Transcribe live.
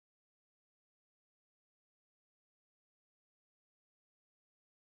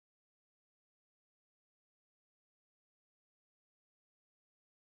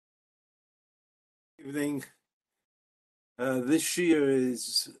Evening. This year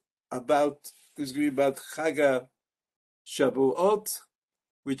is going to be about Chaga Shavuot,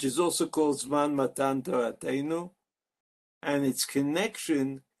 which is also called Zman Matan Toratenu, and its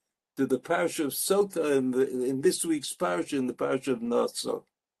connection to the Parsha of Sota in this week's Parsha, in the Parsha of Naso.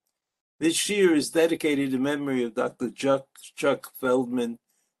 This year is dedicated in memory of Dr. Chuck Feldman,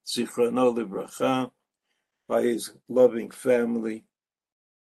 Zichrono Livracha, by his loving family.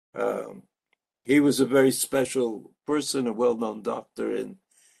 He was a very special person, a well-known doctor in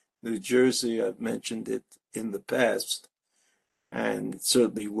New Jersey. I've mentioned it in the past, and it's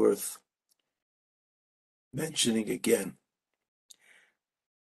certainly worth mentioning again.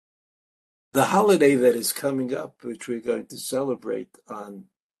 The holiday that is coming up, which we're going to celebrate on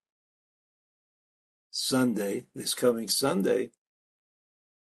Sunday, this coming Sunday,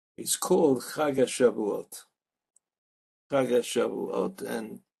 is called Chag HaShavuot. Chag HaShavuot,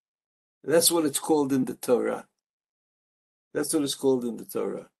 and that's what it's called in the Torah. That's what it's called in the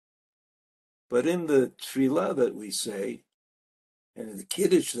Torah. But in the tefillah that we say, and in the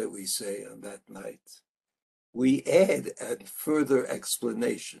kiddush that we say on that night, we add a further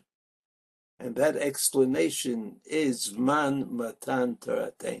explanation. And that explanation is Man Matan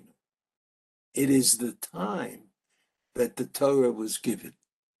Toratenu. It is the time that the Torah was given.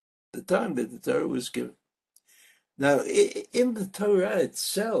 The time that the Torah was given. Now, in the Torah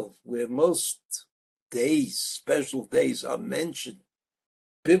itself, where most days, special days are mentioned,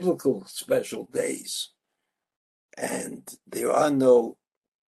 biblical special days, and there are no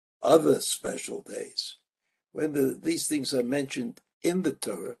other special days, when these things are mentioned in the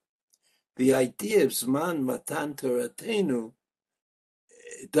Torah, the idea of Zman Matan Toratenu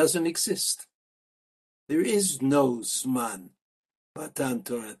doesn't exist. There is no Zman Matan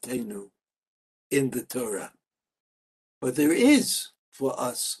Toratenu in the Torah. But there is for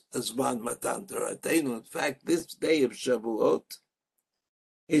us a Zman Matan Toratenu. In fact, this day of Shavuot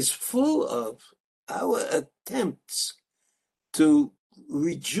is full of our attempts to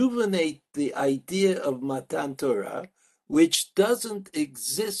rejuvenate the idea of Matan Torah, which doesn't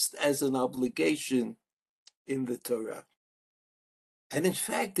exist as an obligation in the Torah. And in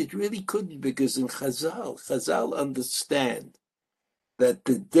fact, it really couldn't, because in Chazal understand that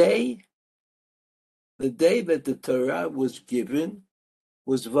the day that the Torah was given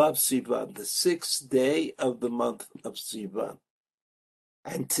was Vav Sivan, the 6th day of the month of Sivan.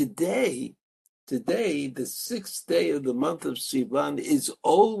 And today, the 6th day of the month of Sivan is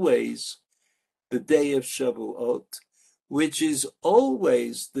always the day of Shavuot, which is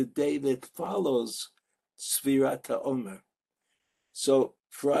always the day that follows Sfirat HaOmer. So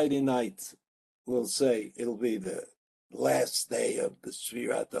Friday night, we'll say it'll be the last day of the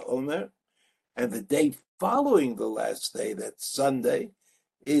Sfirat HaOmer, and the day following the last day, that's Sunday,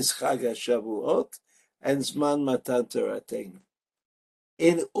 is Chag HaShavuot and Zman Matan Toratenu.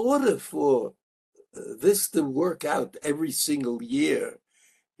 In order for this to work out every single year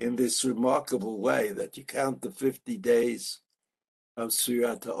in this remarkable way, that you count the 50 days of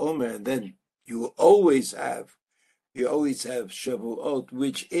Sfirat HaOmer, and then you always have Shavuot,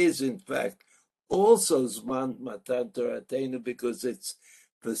 which is in fact also Zman Matan Toratenu, because it's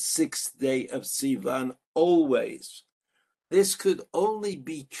the 6th day of Sivan always. This could only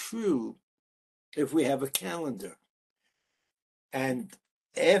be true if we have a calendar. And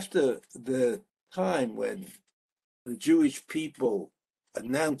after the time when the Jewish people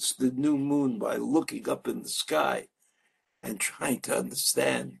announced the new moon by looking up in the sky and trying to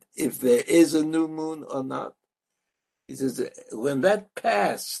understand if there is a new moon or not, he says, when that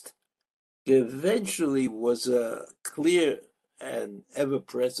passed, eventually was a clear and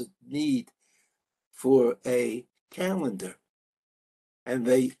ever-present need for a calendar. And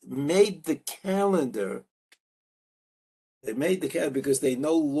they made the calendar because they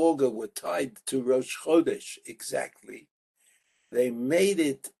no longer were tied to Rosh Chodesh exactly. They made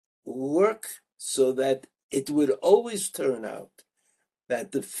it work so that it would always turn out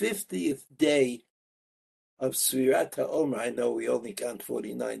that the 50th day of Sfirat HaOmer, I know we only count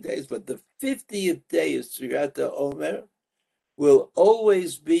 49 days, but the 50th day of Sfirat HaOmer will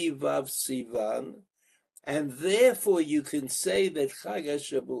always be Vav Sivan, and therefore you can say that Chag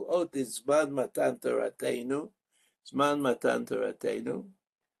HaShavuot is Zman Matan Toratenu,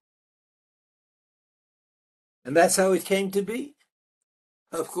 and that's how it came to be.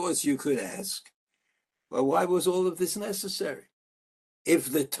 Of course, you could ask, well, why was all of this necessary? If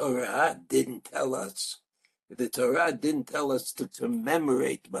the Torah didn't tell us to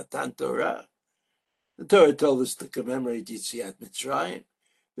commemorate Matan Torah, the Torah told us to commemorate Yetziat Mitzrayim.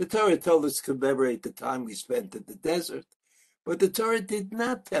 The Torah told us to commemorate the time we spent in the desert. But the Torah did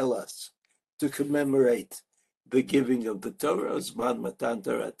not tell us to commemorate the giving of the Torah, Zman Matan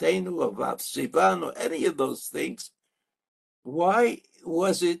Torateinu, or Vav Sivan, or any of those things. Why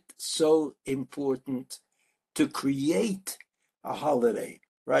was it so important to create a holiday,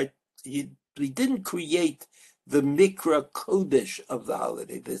 right? We didn't create the Mikra Kodesh of the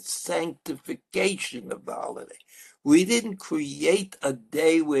holiday, the sanctification of the holiday. We didn't create a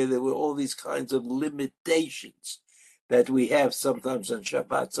day where there were all these kinds of limitations that we have sometimes on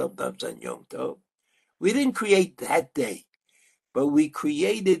Shabbat, sometimes on Yom Tov. We didn't create that day, but we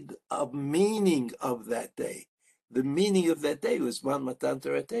created a meaning of that day. The meaning of that day was Man Matan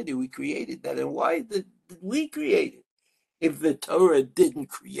Torah. We created that. And why did we create it? If the Torah didn't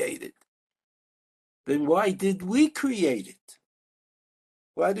create it, then why did we create it?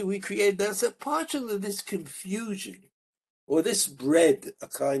 Why did we create it? That's a partial of this confusion, or this bred a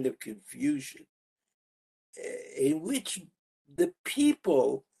kind of confusion, in which the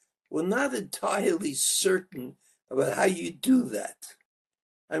people were not entirely certain about how you do that.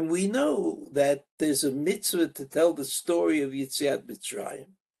 And we know that there's a mitzvah to tell the story of Yetziat Mitzrayim.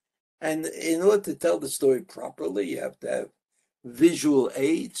 And in order to tell the story properly, you have to have visual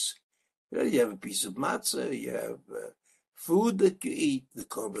aids. You have a piece of matzah, you have food that you eat, the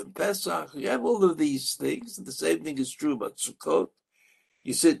Korban Pesach, you have all of these things. The same thing is true about Sukkot.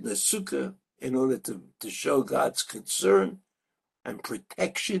 You sit in a sukkah in order to show God's concern and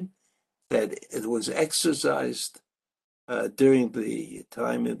protection that it was exercised during the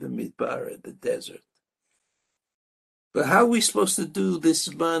time in the Midbar, in the desert. But how are we supposed to do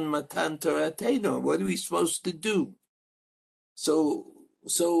this Man Matan Torateno? What are we supposed to do? So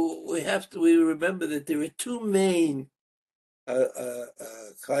we remember that there are two main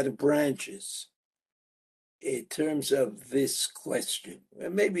kind of branches in terms of this question,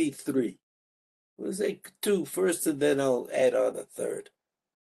 and maybe three. We'll say two first, and then I'll add on a third.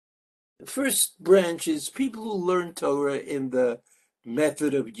 The first branch is people who learn Torah in the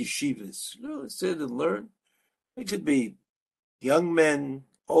method of yeshivas. Sit and learn. It could be young men,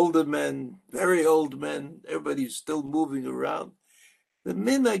 older men, very old men. Everybody's still moving around. The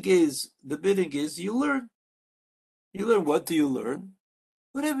minhag is you learn. You learn. What do you learn?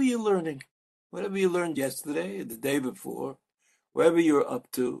 Whatever you're learning. Whatever you learned yesterday, the day before, wherever you're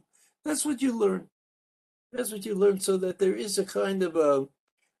up to, that's what you learn. That's what you learn, so that there is a kind of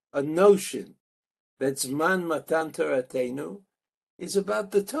a notion that Zman Matan Toratenu is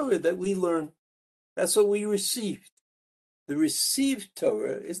about the Torah that we learn. That's what we received. The received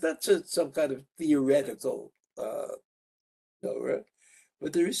Torah is not just some kind of theoretical Torah,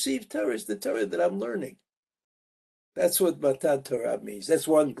 but the received Torah is the Torah that I'm learning. That's what Matan Torah means. That's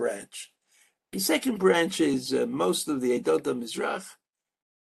one branch. The second branch is most of the Edot HaMizrach.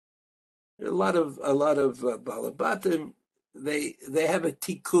 A lot of Balabatim. They have a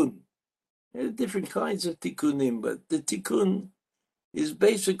tikkun. There are different kinds of tikkunim, but the tikkun is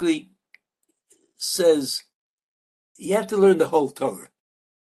basically says you have to learn the whole Torah.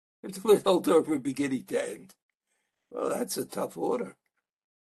 You have to learn the whole Torah from beginning to end. Well, that's a tough order.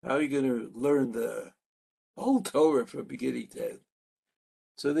 How are you going to learn the whole Torah from beginning to end?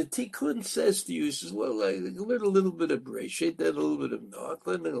 So the Tikkun says to you, says, well, learn a little bit of Bereshit, then a little bit of Noach,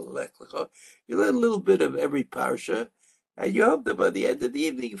 learn a little Lech Lecha. You learn a little bit of every parsha, and you hope that by the end of the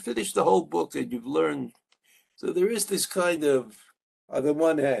evening you finish the whole book and you've learned. So there is this kind of, on the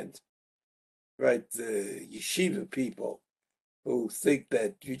one hand, right, the yeshiva people who think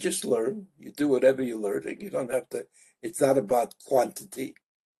that you just learn, you do whatever you're learning, you don't have to, it's not about quantity.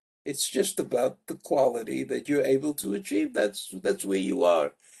 It's just about the quality that you're able to achieve. That's where you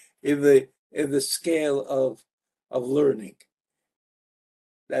are in the scale of learning.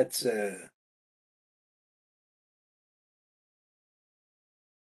 That's the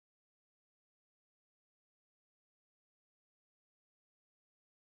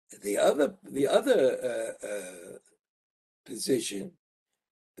other position.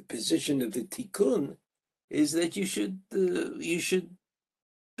 The position of the tikkun is that you should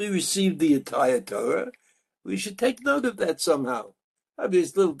receive the entire Torah. We should take note of that somehow. I mean,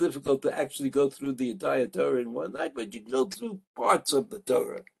 it's a little difficult to actually go through the entire Torah in one night, but you can go through parts of the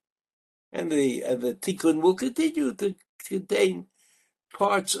Torah. And the Tikkun will continue to contain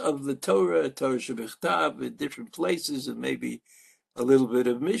parts of the Torah Shebechtav, in different places, and maybe a little bit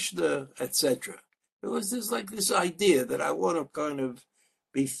of Mishnah, etc. There was this idea that I want to kind of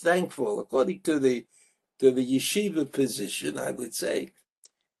be thankful, according to the yeshiva position, I would say.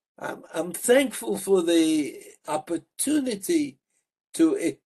 I'm thankful for the opportunity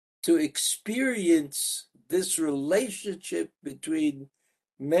to experience this relationship between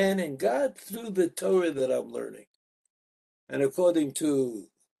man and God through the Torah that I'm learning. And according to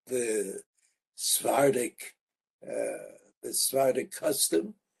the Sephardic, the Sephardic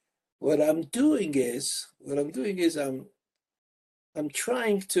custom. What I'm doing is I'm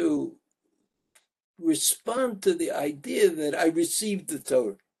trying to respond to the idea that I received the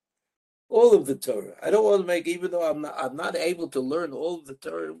Torah, all of the Torah. I don't want to make, even though I'm not able to learn all of the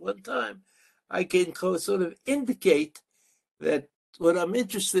Torah at one time, I can sort of indicate that what I'm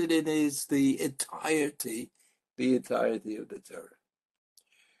interested in is the entirety of the Torah.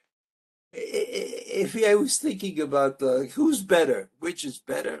 If I was thinking about who's better, which is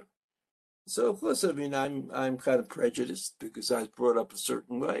better, so of course, I mean, I'm kind of prejudiced because I was brought up a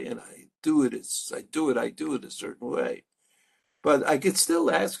certain way, and I do it a certain way. But I could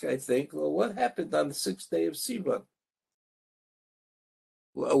still ask, I think, well, what happened on the sixth day of Sivan?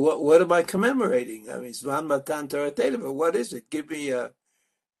 What am I commemorating? I mean, Zman Matan Torah Teda, but what is it? Give me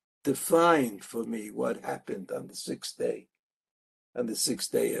define for me what happened on the sixth day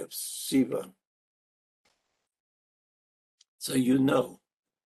of Sivan. So you know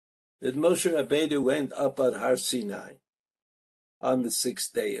that Moshe Rabbeinu went up on Har Sinai on the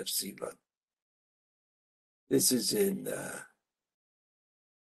sixth day of Sivan. This is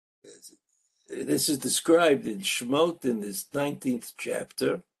described in Shemot in this 19th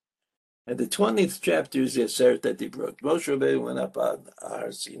chapter, and the 20th chapter is the Aseret HaDibrot. Moshe Rabbeinu went up on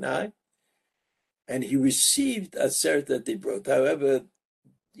Har Sinai, and he received Aseret HaDibrot. However,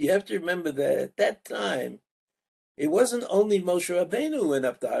 you have to remember that at that time, it wasn't only Moshe Rabbeinu who went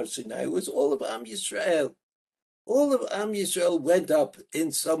up to Har Sinai, it was all of Am Yisrael. All of Am Yisrael went up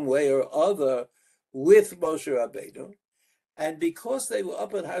in some way or other with Moshe Rabbeinu. And because they were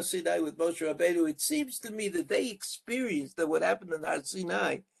up at Har Sinai with Moshe Rabbeinu, it seems to me that they experienced that what happened in Har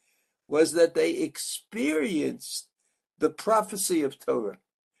Sinai was that they experienced the prophecy of Torah.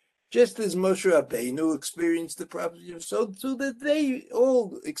 Just as Moshe Rabbeinu experienced the prophecy of Torah, so that they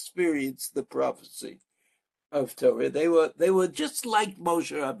all experienced the prophecy of Torah. They were just like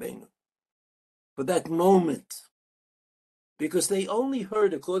Moshe Rabbeinu for that moment. Because they only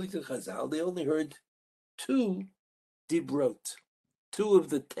heard, according to Chazal, they only heard two Dibrot, two of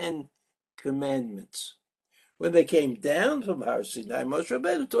the 10 commandments. When they came down from Har Sinai, Moshe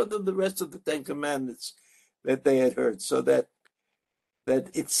Rabbeinu taught them the rest of the 10 commandments that they had heard. So that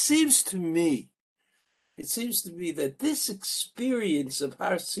it seems to me that this experience of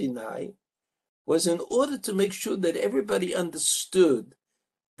Har Sinai was in order to make sure that everybody understood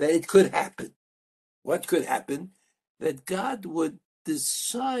that it could happen. What could happen? That God would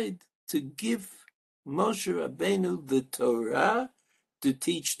decide to give Moshe Rabbeinu the Torah to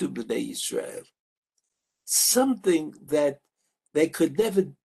teach to Bnei Yisrael. Something that they could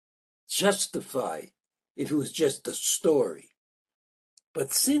never justify if it was just a story.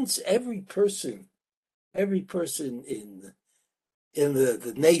 But since every person in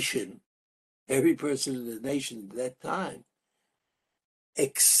the nation, every person in the nation at that time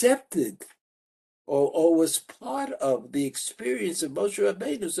accepted or was part of the experience of Moshe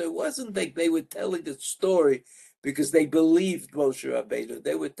Rabbeinu. So it wasn't like they were telling a story because they believed Moshe Rabbeinu.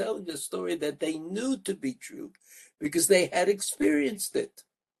 They were telling a story that they knew to be true because they had experienced it.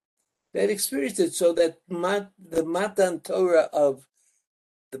 They had experienced it, so that the Matan Torah of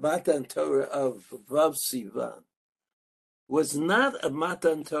Vav Sivan was not a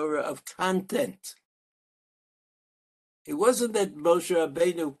Matan Torah of content. It wasn't that Moshe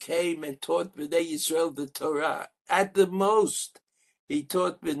Rabbeinu came and taught Bnei Yisrael the Torah. At the most, he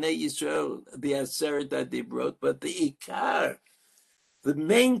taught Bnei Yisrael the Aseret HaDibrot, but the Ikar, the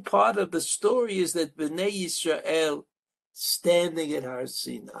main part of the story is that Bnei Yisrael, standing at Har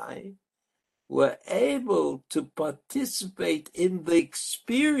Sinai, were able to participate in the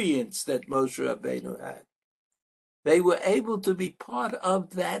experience that Moshe Rabbeinu had. They were able to be part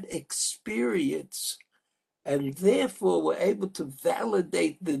of that experience, and therefore were able to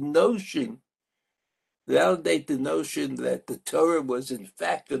validate the notion that the Torah was in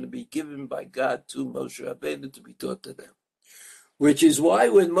fact going to be given by God to Moshe Rabbeinu to be taught to them. Which is why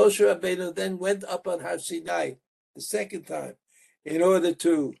when Moshe Rabbeinu then went up on Har Sinai the second time, in order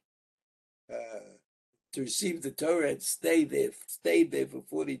to receive the Torah and stayed there for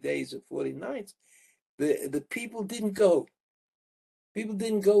 40 days or 40 nights, the people didn't go. People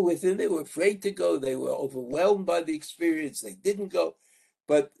didn't go with him. They were afraid to go. They were overwhelmed by the experience. They didn't go,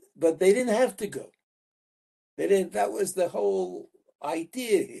 but they didn't have to go. They didn't. That was the whole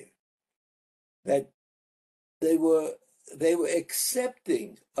idea here. That they were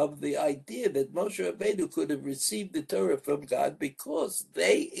accepting of the idea that Moshe Rabbeinu could have received the Torah from God because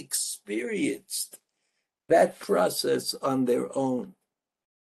they experienced that process on their own.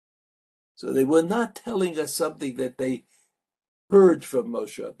 So they were not telling us something that they heard from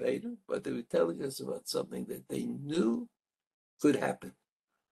Moshe Rabbeinu, but they were telling us about something that they knew could happen.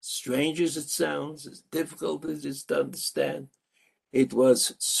 Strange as it sounds, as difficult as it is to understand, it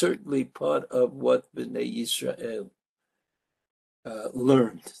was certainly part of what Bnei Yisrael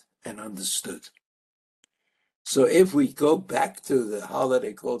learned and understood. So if we go back to the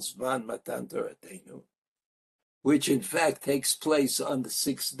holiday called Zman Matan Toratenu, which in fact takes place on the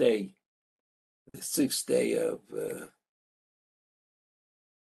sixth day of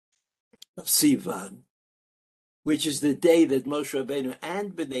Sivan, which is the day that Moshe Rabbeinu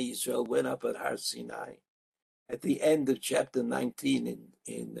and Bnei Yisrael went up at Har Sinai, at the end of chapter 19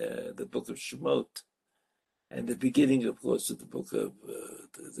 in the book of Shemot, and the beginning, of course, of the book of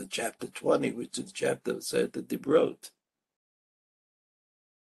the chapter 20, which is the chapter of Sefer Dibrot.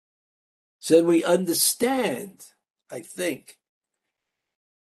 So we understand, I think,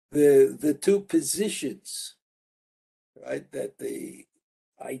 the two positions, right? That the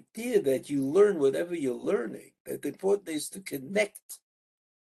idea that you learn whatever you're learning, that the important is to connect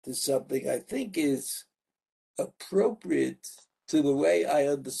to something, I think is appropriate to the way I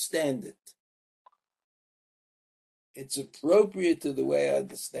understand it. It's appropriate to the way I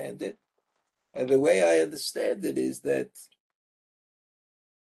understand it. And the way I understand it is that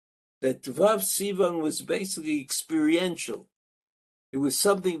Vav Sivan was basically experiential. It was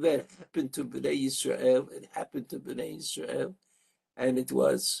something that happened to Bnei Yisrael. It happened to Bnei Yisrael, and it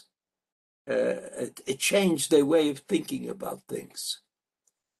was it changed their way of thinking about things,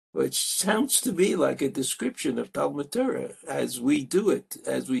 which sounds to me like a description of Talmud Torah as we do it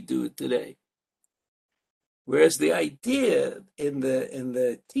today. Whereas the idea in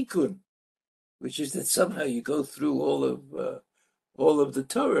the Tikkun, which is that somehow you go through all of the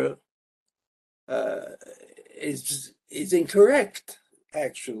Torah, is incorrect,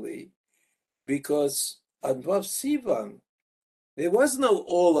 actually, because on Vav Sivan there was no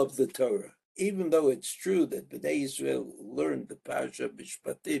all of the Torah, even though it's true that Bnei Israel learned the Parasha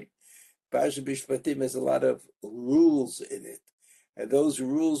Mishpatim. Parasha Mishpatim has a lot of rules in it. And those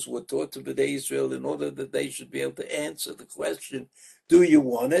rules were taught to Bnei Israel in order that they should be able to answer the question, do you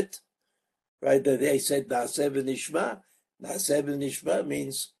want it? Right? That they said, Naaseh v'nishma. Naaseh v'nishma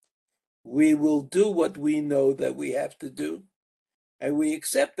means we will do what we know that we have to do. And we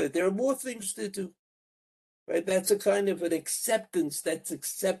accept that there are more things to do. Right? That's a kind of an acceptance that's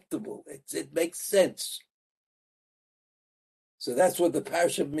acceptable. It makes sense. So that's what the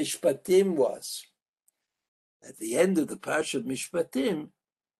Parasha Mishpatim was. At the end of the Parshat Mishpatim,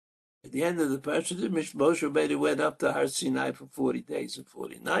 Moshe Rabbeinu went up to Har Sinai for 40 days and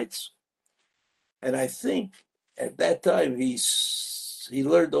 40 nights. And I think at that time he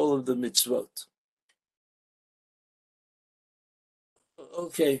learned all of the mitzvot.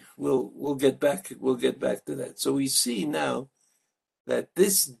 Okay, we'll get back to that. So we see now that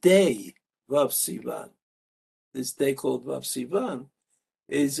this day, Vav Sivan, this day called Vav Sivan,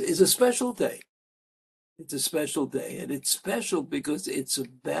 is a special day. It's a special day, and it's special because it's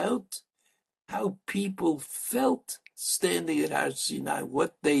about how people felt standing at Har Sinai,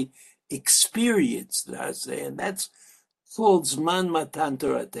 what they experienced at Har Sinai, and that's called Zman Matan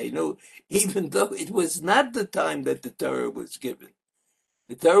Toratenu, even though it was not the time that the Torah was given.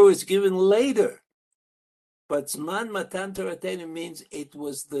 The Torah was given later, but Zman Matan Toratenu means it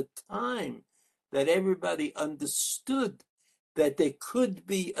was the time that everybody understood that there could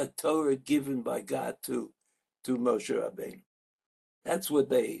be a Torah given by God to Moshe Rabbeinu. That's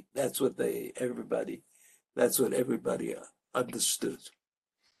what everybody understood.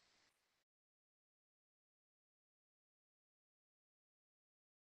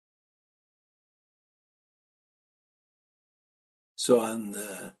 So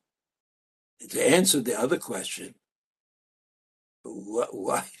to answer the other question,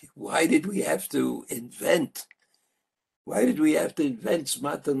 why did we have to invent? Why did we have to invent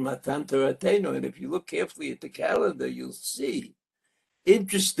Matan Toratenu? And if you look carefully at the calendar, you'll see,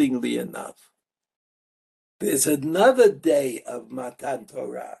 interestingly enough, there's another day of Matan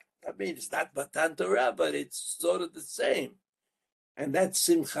Torah. I mean, it's not Matan Torah, but it's sort of the same. And that's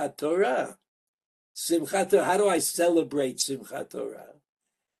Simchat Torah. Simchat Torah, how do I celebrate Simchat Torah?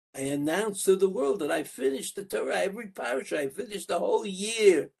 I announce to the world that I finished the Torah, every parasha. I finished the whole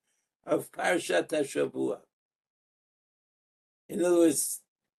year of Parashat HaShavua. In other words,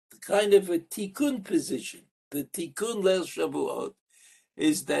 kind of a tikkun position. The tikkun leil Shavuot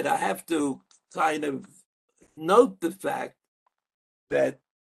is that I have to kind of note the fact that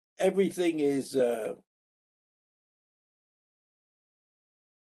everything is I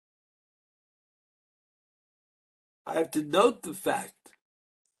have to note the fact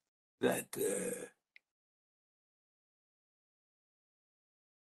that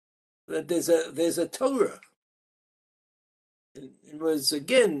that there's a Torah. It was,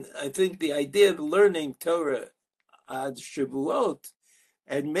 again, I think the idea of learning Torah ad Shavuot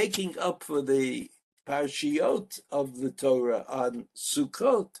and making up for the parshiot of the Torah on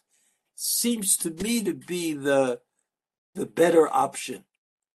Sukkot seems to me to be the better option,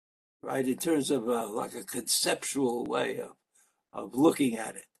 right? In terms of like a conceptual way of looking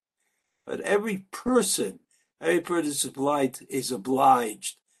at it. But every person is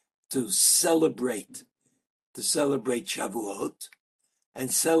obliged to celebrate Shavuot,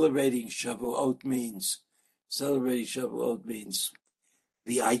 and celebrating Shavuot means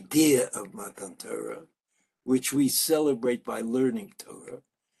the idea of Matan Torah, which we celebrate by learning Torah.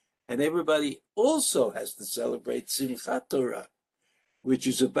 And everybody also has to celebrate Simchat Torah, which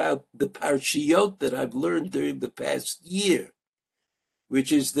is about the parshiot that I've learned during the past year,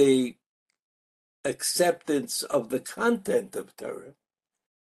 which is the acceptance of the content of Torah,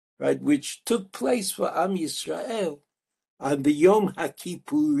 right, which took place for Am Yisrael on the Yom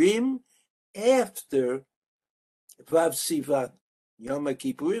HaKippurim after Vav Sivan. Yom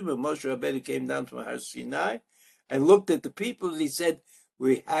HaKippurim, when Moshe Rabbeinu came down from Har Sinai and looked at the people, and he said,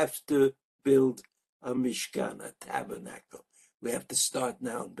 we have to build a Mishkan, a tabernacle. We have to start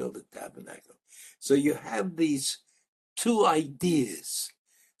now and build a tabernacle. So you have these two ideas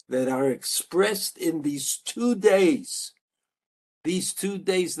that are expressed in these 2 days,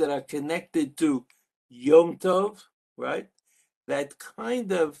 that are connected to Yom Tov, right? That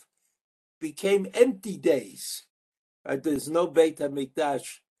kind of became empty days. Right? There's no Beit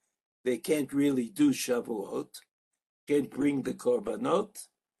HaMikdash. They can't really do Shavuot, can't bring the Korbanot,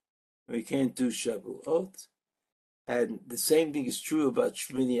 we can't do Shavuot. And the same thing is true about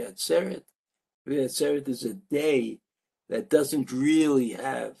Shmini Atzeret. Shmini Atzeret is a day that doesn't really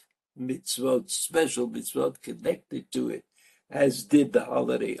have mitzvot, special mitzvot connected to it, as did the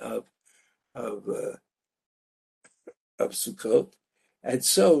holiday of Sukkot. And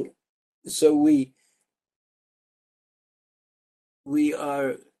so we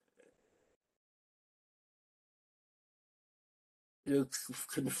are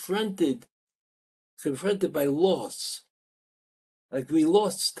confronted by loss. Like we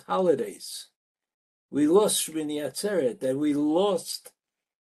lost holidays. We lost Shmini Atzeret, and we lost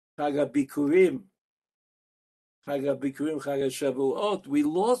Chag HaBikurim, Chag HaShavuot. We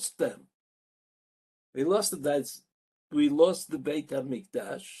lost them. We lost the Beit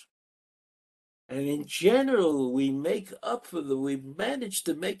HaMikdash. And in general, we managed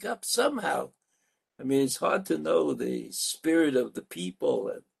to make up somehow. I mean, it's hard to know the spirit of the people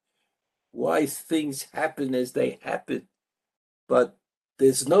and why things happen as they happen. But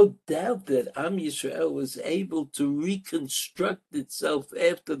there's no doubt that Am Yisrael was able to reconstruct itself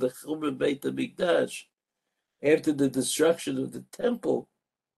after the Churban Beit HaMikdash, after the destruction of the temple,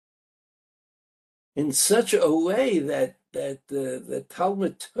 in such a way that the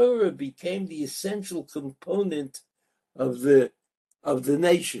Talmud Torah became the essential component of the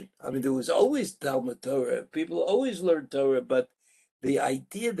nation. I mean, there was always Talmud Torah. People always learned Torah, but the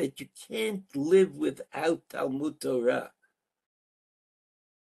idea that you can't live without Talmud Torah,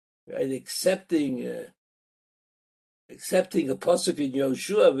 right? Accepting a pasuk in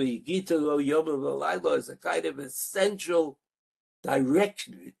Yoshua, v'yigita lo yom v'laylo, is a kind of essential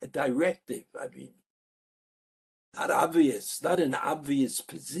directive. I mean, not an obvious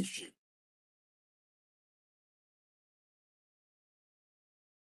position.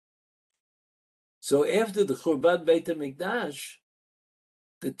 So after the Churban Beit HaMikdash,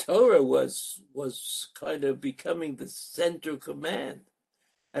 the Torah was kind of becoming the center command.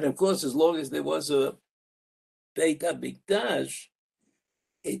 And of course, as long as there was a Beit HaMikdash,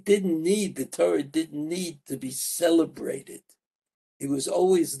 the Torah didn't need to be celebrated. It was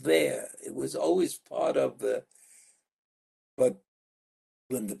always there. It was always part of but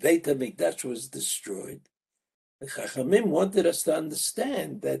when the Beit HaMikdash was destroyed, the Chachamim wanted us to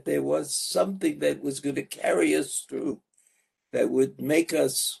understand that there was something that was going to carry us through, that would make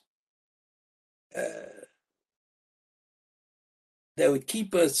us, that would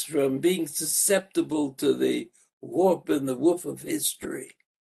keep us from being susceptible to the warp and the woof of history.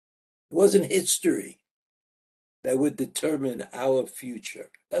 It wasn't history that would determine our future.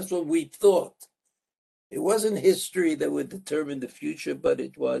 That's what we thought. It wasn't history that would determine the future, but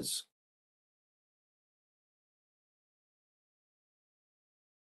it was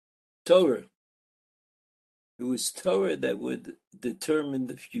Torah. It was Torah that would determine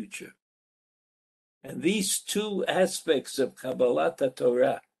the future. And these two aspects of Kabbalat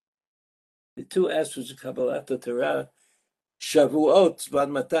Torah, Shavuot,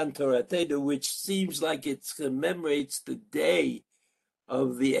 Zman Matan Toratenu, which seems like it commemorates the day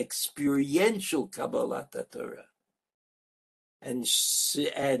of the experiential Kabbalat Torah. And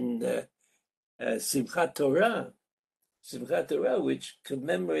Simchat Torah, which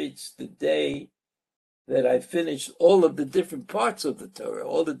commemorates the day that I finished all of the different parts of the Torah,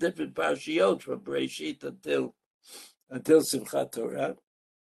 all the different parshiot from Bereshit until Simchat Torah.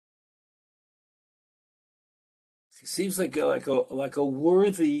 It seems like a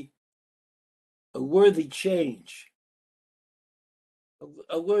worthy change.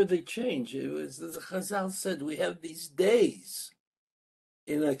 A worthy change. It was, as the Chazal said, we have these days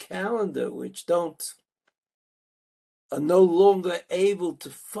in a calendar which are no longer able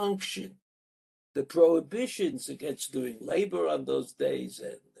to function. The prohibitions against doing labor on those days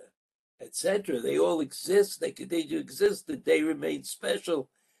and etc. They all exist. They continue to exist. The day remains special.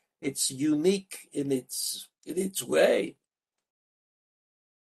 It's unique in its way.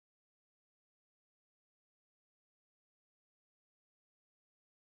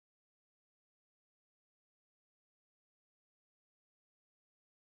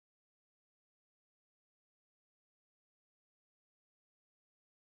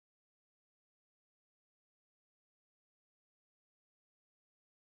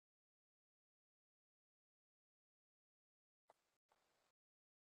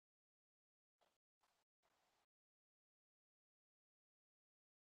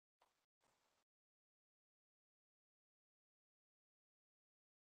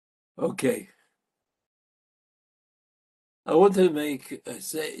 Okay. I want to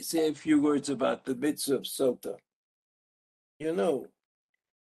say a few words about the mitzvah of Sota. You know,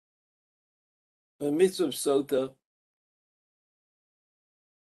 the mitzvah of Sota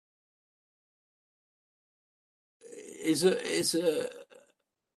is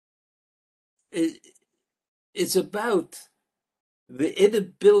about the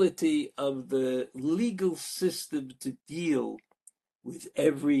inability of the legal system to deal with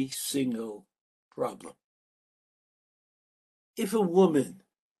every single problem. If a woman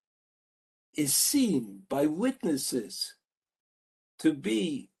is seen by witnesses to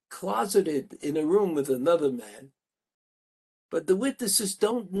be closeted in a room with another man, but the witnesses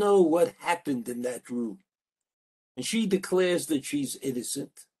don't know what happened in that room, and she declares that she's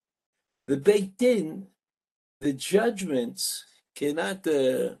innocent, the Beit Din, the judgments can't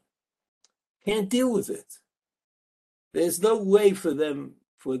deal with it. There's no way for them,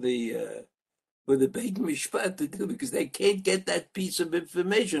 for the Beit Mishpat to do, because they can't get that piece of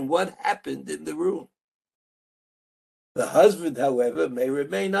information, what happened in the room. The husband, however, may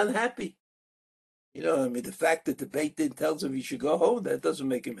remain unhappy. The fact that the Beit Din tells him he should go home, that doesn't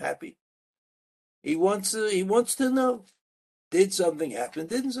make him happy. He wants to know, did something happen?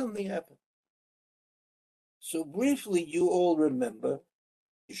 Didn't something happen? So briefly, you all remember,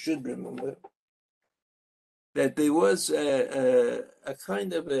 you should remember, that there was a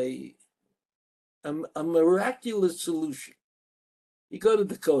kind of a miraculous solution. You go to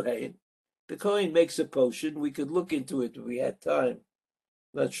the Kohen makes a potion. We could look into it if we had time.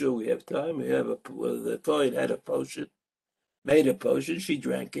 Not sure we have time. The Kohen had a potion, made a potion. She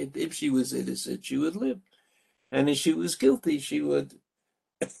drank it. If she was innocent, she would live, and if she was guilty, she would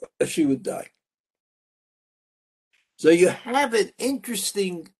die. So you have an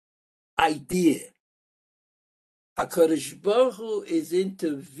interesting idea. HaKadosh Baruch Hu is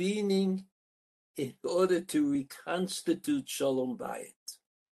intervening in order to reconstitute Shalom Bayit.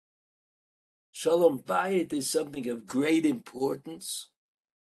 Shalom Bayit is something of great importance,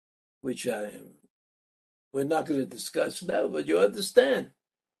 which we're not going to discuss now, but you understand.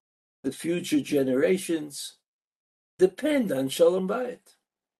 The future generations depend on Shalom Bayit.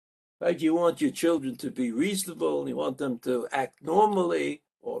 Right? You want your children to be reasonable, you want them to act normally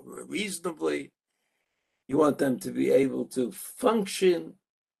or reasonably, you want them to be able to function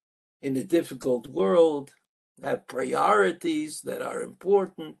in a difficult world, have priorities that are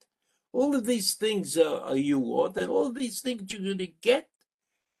important. All of these things you want, and all of these things you're going to get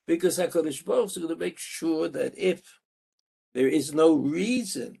because HaKadosh Baruch Hu is going to make sure that if there is no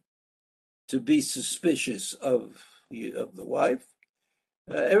reason to be suspicious of the wife,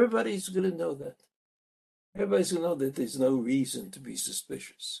 everybody's going to know that. Everybody's going to know that there's no reason to be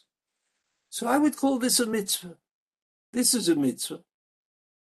suspicious. So I would call this a mitzvah. This is a mitzvah.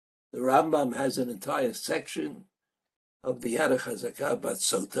 The Rambam has an entire section of the Yad HaChazakah about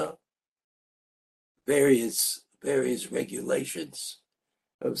Sota, various regulations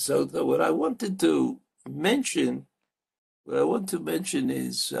of Sota. What I want to mention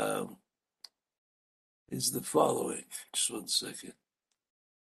is the following. Just 1 second.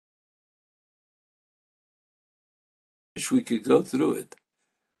 Wish we could go through it.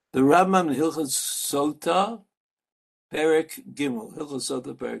 The Rambam in Hilchos Sota Perek Gimel, Hilchos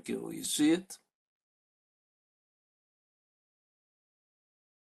Sota Perek Gimel. You see it?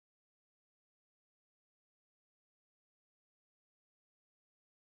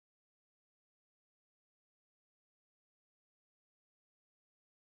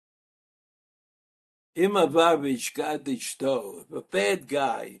 Imavavich Gadishto, if a bad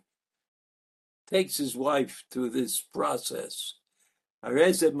guy takes his wife to this process,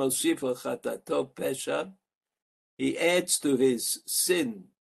 Areze Mosifa Chatato Pesha, he adds to his sin,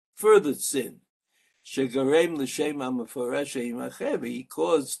 further sin. Shegarem L'Shem HaMeforesha Imachev, he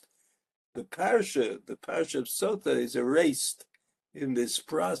caused the parsha of Sota is erased in this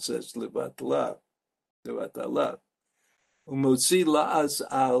process, Levatala. Umotzi la'az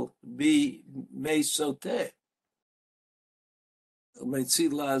al bi meisoteh. Umotzi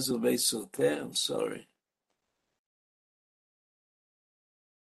la'az al meisoteh, I'm sorry.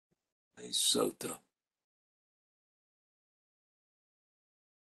 Meisota.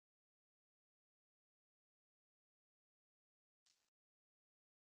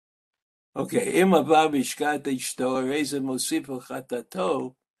 Okay, im avav ishkat ishto, reza mosifo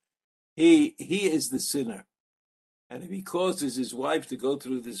chatato, he is the sinner. And if he causes his wife to go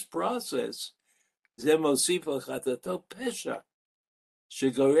through this process, ze mosifo chatato pesha.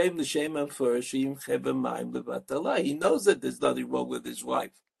 He knows that there's nothing wrong with his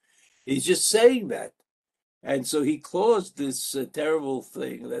wife. He's just saying that. And so he caused this terrible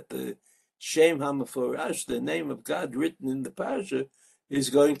thing that the Shem HaMeforash, the name of God written in the Parsha, is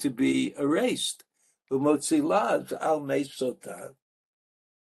going to be erased. And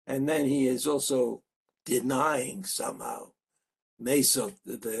then he is also denying somehow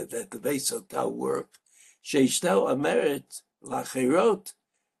that the Mesotah work. Sheishtel Ameret Lacherot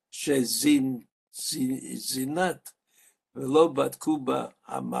Shezinat Velo Batkuba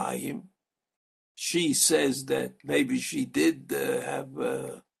Hamayim. She says that maybe she did have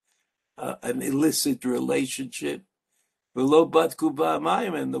an illicit relationship. Velo Batkuba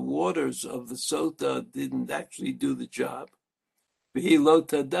Hamayim, and the waters of the Sota didn't actually do the job. V'hi lo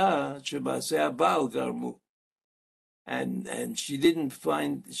tada shemaseh habal garmu. And she didn't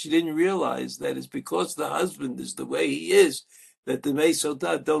realize that it's because the husband is the way he is that the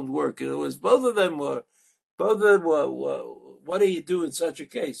Mesotah don't work. In other words, both of them were, what do you do in such a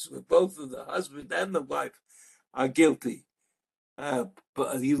case where both of the husband and the wife are guilty?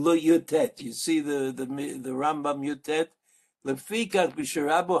 But you look Yutet, you see the Rambam Yutet, Lefikach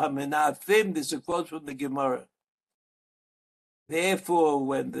b'sherabu hamenafim, this is a quote from the Gemara. Therefore,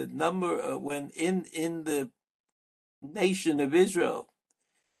 when the number, when in the nation of Israel,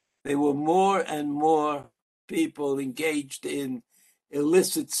 there were more and more people engaged in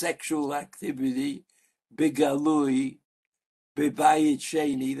illicit sexual activity, bigalui, bibayit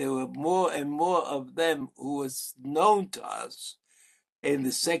sheni. There were more and more of them who was known to us in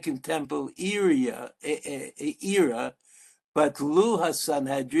the Second Temple era, but lu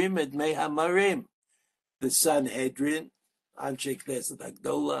hasanhedrin et mehamarim, the Sanhedrin, Anshe Knesset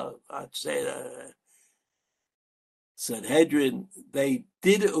Agdola, Sanhedrin, they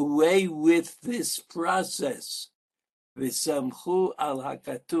did away with this process. V'samchu al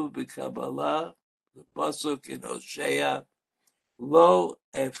hakatuv b'Kabbalah, the pasuk in Hosea, lo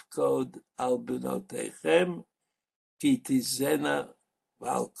efkod al benotechem, ki tizena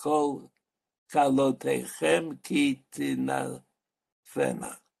v'al kol kalotechem ki tinafena.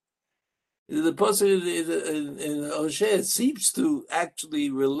 The pasuk in Hosea seems to actually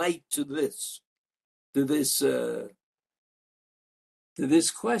relate to this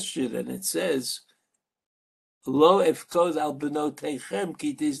question, and it says, "Lo efkod al benotechem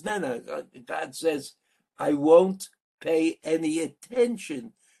ki tiznena." God says, "I won't pay any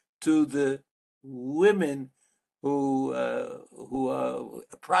attention to the women who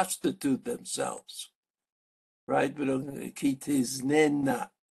prostitute themselves." Right? Ki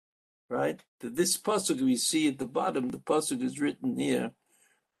tiznena. Right? This pasuk we see at the bottom. The pasuk is written here.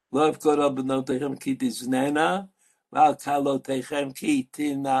 Lo efkod al benotechem ki tiznena. Val kalotechem ki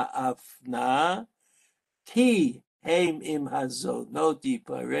tinafna, ki heim im hazonot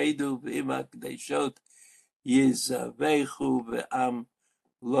yiparedu v'im hakdeshot yizavechu ve'am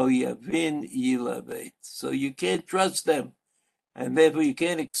lo yavin yilavet. So you can't trust them, and therefore you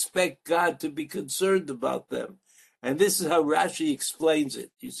can't expect God to be concerned about them. And this is how Rashi explains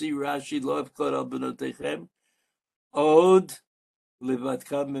it. You see Rashi, lo efkod al benotechem, od I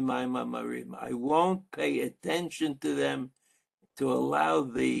won't pay attention to them, to allow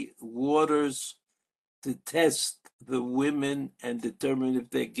the waters to test the women and determine if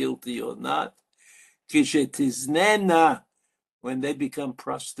they're guilty or not. When they become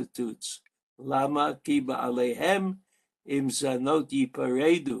prostitutes. Lama kiba alehem im zanot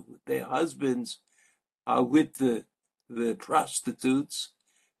yiparedu, their husbands are with the prostitutes,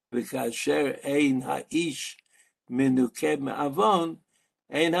 v'kasher ein ha'ish menuke me'avon,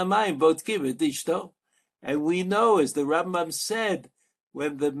 ein hamayim bot kivet ishto. And we know, as the Rambam said,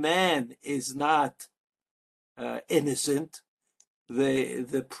 when the man is not innocent,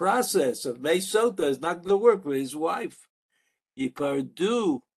 the process of Meisota is not going to work with his wife.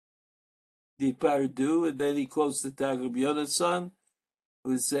 Yipardu, and then he quotes the Targum Yonasan,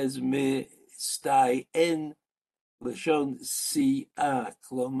 who says, Me stai en lashon si'ah,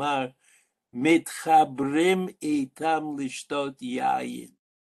 klomar, mitchabrim itam lishtot yayin.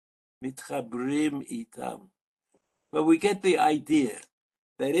 Mitchabrim itam. But we get the idea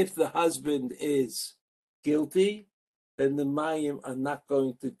that if the husband is guilty, then the mayim are not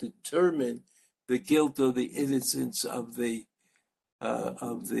going to determine the guilt or the innocence of the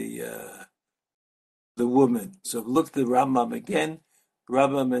woman. So look at the Rambam again,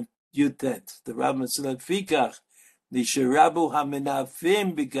 Rambam and Yutet. The Rambam said, "Fikach nisharabu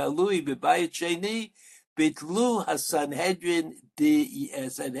hamenafim begalui bebayit sheni bitlu hasanhedrin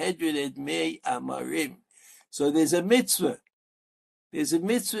et mei amarim." So there's a mitzvah. There's a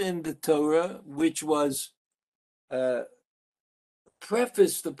mitzvah in the Torah which was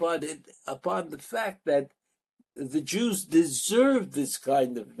prefaced upon the fact that the Jews deserve this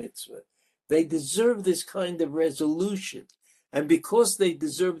kind of mitzvah. They deserve this kind of resolution, and because they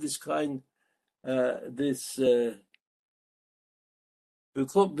deserve this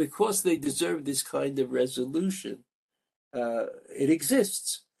because they deserve this kind of resolution, it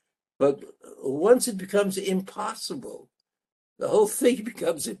exists. But once it becomes impossible, the whole thing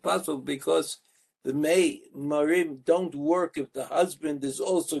becomes impossible because the Mei Marim don't work if the husband is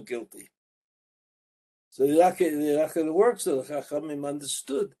also guilty. So they're not going to work. So the Chachamim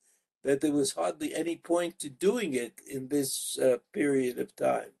understood that there was hardly any point to doing it in this period of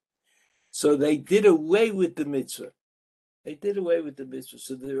time. So they did away with the mitzvah.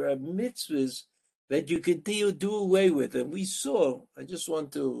 So there are mitzvahs that you can do away with. And we saw, I just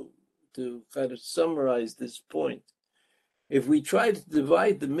want to kind of summarize this point. If we try to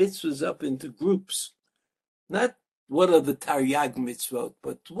divide the mitzvahs up into groups, not what are the Taryag mitzvot,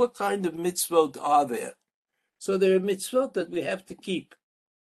 but what kind of mitzvot are there? So there are mitzvot that we have to keep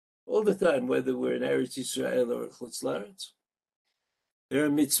all the time, whether we're in Eretz Yisrael or Chutz Laretz. There are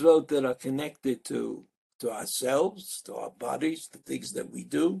mitzvot that are connected to ourselves, to our bodies, the things that we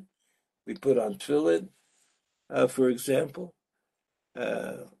do. We put on tefillin, for example.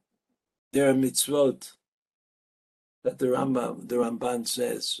 There are mitzvot that the Ramban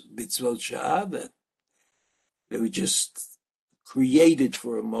says, mitzvot sha'ah, that they were just created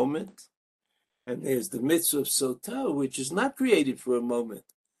for a moment. And there's the mitzvah of sotah, which is not created for a moment,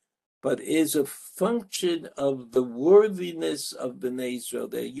 but is a function of the worthiness of Bnei Israel.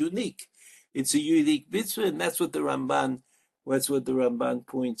 They're unique. It's a unique mitzvah, and that's what the Ramban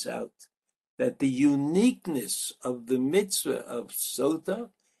points out, that the uniqueness of the mitzvah of sotah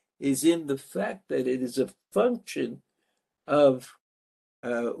is in the fact that it is a function of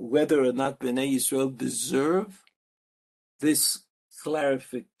whether or not Bnei Yisrael deserve this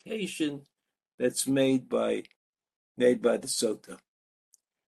clarification that's made by the sotah.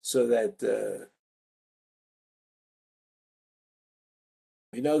 So that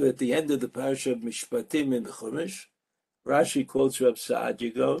we know that at the end of the parasha of Mishpatim in the Chumash, Rashi quotes Rav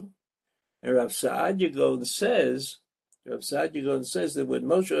Saadia Gaon, and Rav Saadia Gaon says that when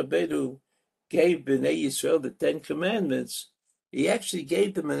Moshe Rabbeinu gave Bnei Yisrael the 10 Commandments, he actually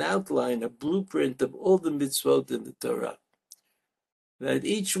gave them an outline, a blueprint of all the mitzvot in the Torah. That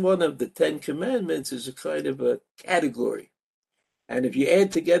each one of the 10 Commandments is a kind of a category. And if you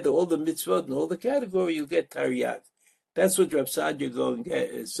add together all the mitzvot and all the category, you get Taryag. That's what Rav Saadia Gaon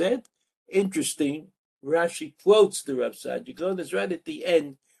said. Interesting. Rashi quotes the Rav Saadia Gaon. It's right at the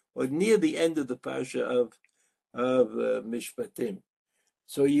end, or near the end of the parsha of Mishpatim.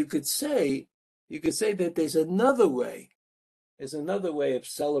 So you could say that there's another way. There's another way of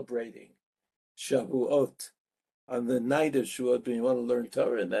celebrating Shavuot on the night of Shavuot when you want to learn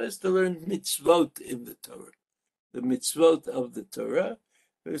Torah, and that is to learn mitzvot in the Torah. The mitzvot of the Torah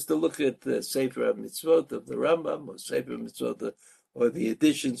is to look at the Sefer HaMitzvot of the Rambam, or Sefer HaMitzvot, or the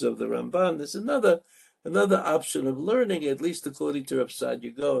editions of the Ramban. There's another option of learning, at least according to Rav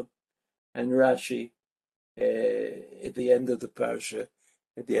Saadia Gaon and Rashi, at the end of the parsha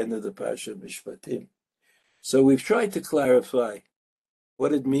of Mishpatim. So we've tried to clarify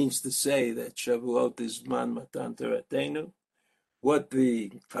what it means to say that Shavuot is Man Matan Toratenu, what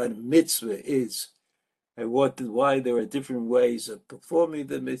the kind of mitzvah is, and why there are different ways of performing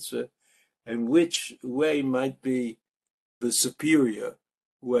the mitzvah, and which way might be the superior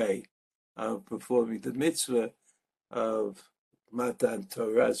way of performing the mitzvah of Matan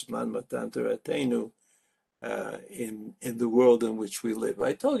Torah, Zman Matan Toratenu, in the world in which we live.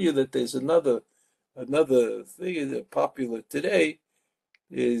 I told you that there's another thing that popular today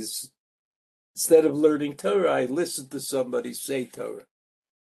is, instead of learning Torah, I listen to somebody say Torah,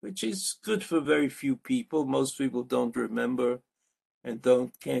 which is good for very few people. Most people don't remember and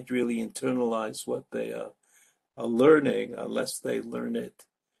can't really internalize what they are learning unless they learn it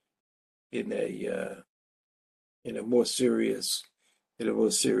in a more serious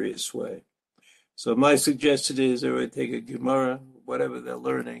way. So my suggestion is they would take a Gemara, whatever they're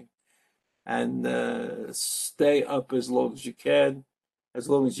learning, and stay up as long as you can, as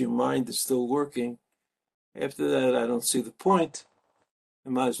long as your mind is still working. After that, I don't see the point.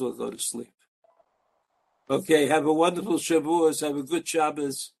 You might as well go to sleep. Okay, have a wonderful Shavuos. Have a good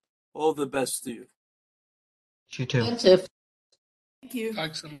Shabbos. All the best to you. You too. Thank you.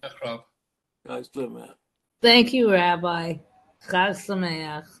 Guys, Thank you, Rabbi. Chag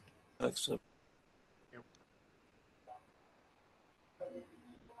Sameach.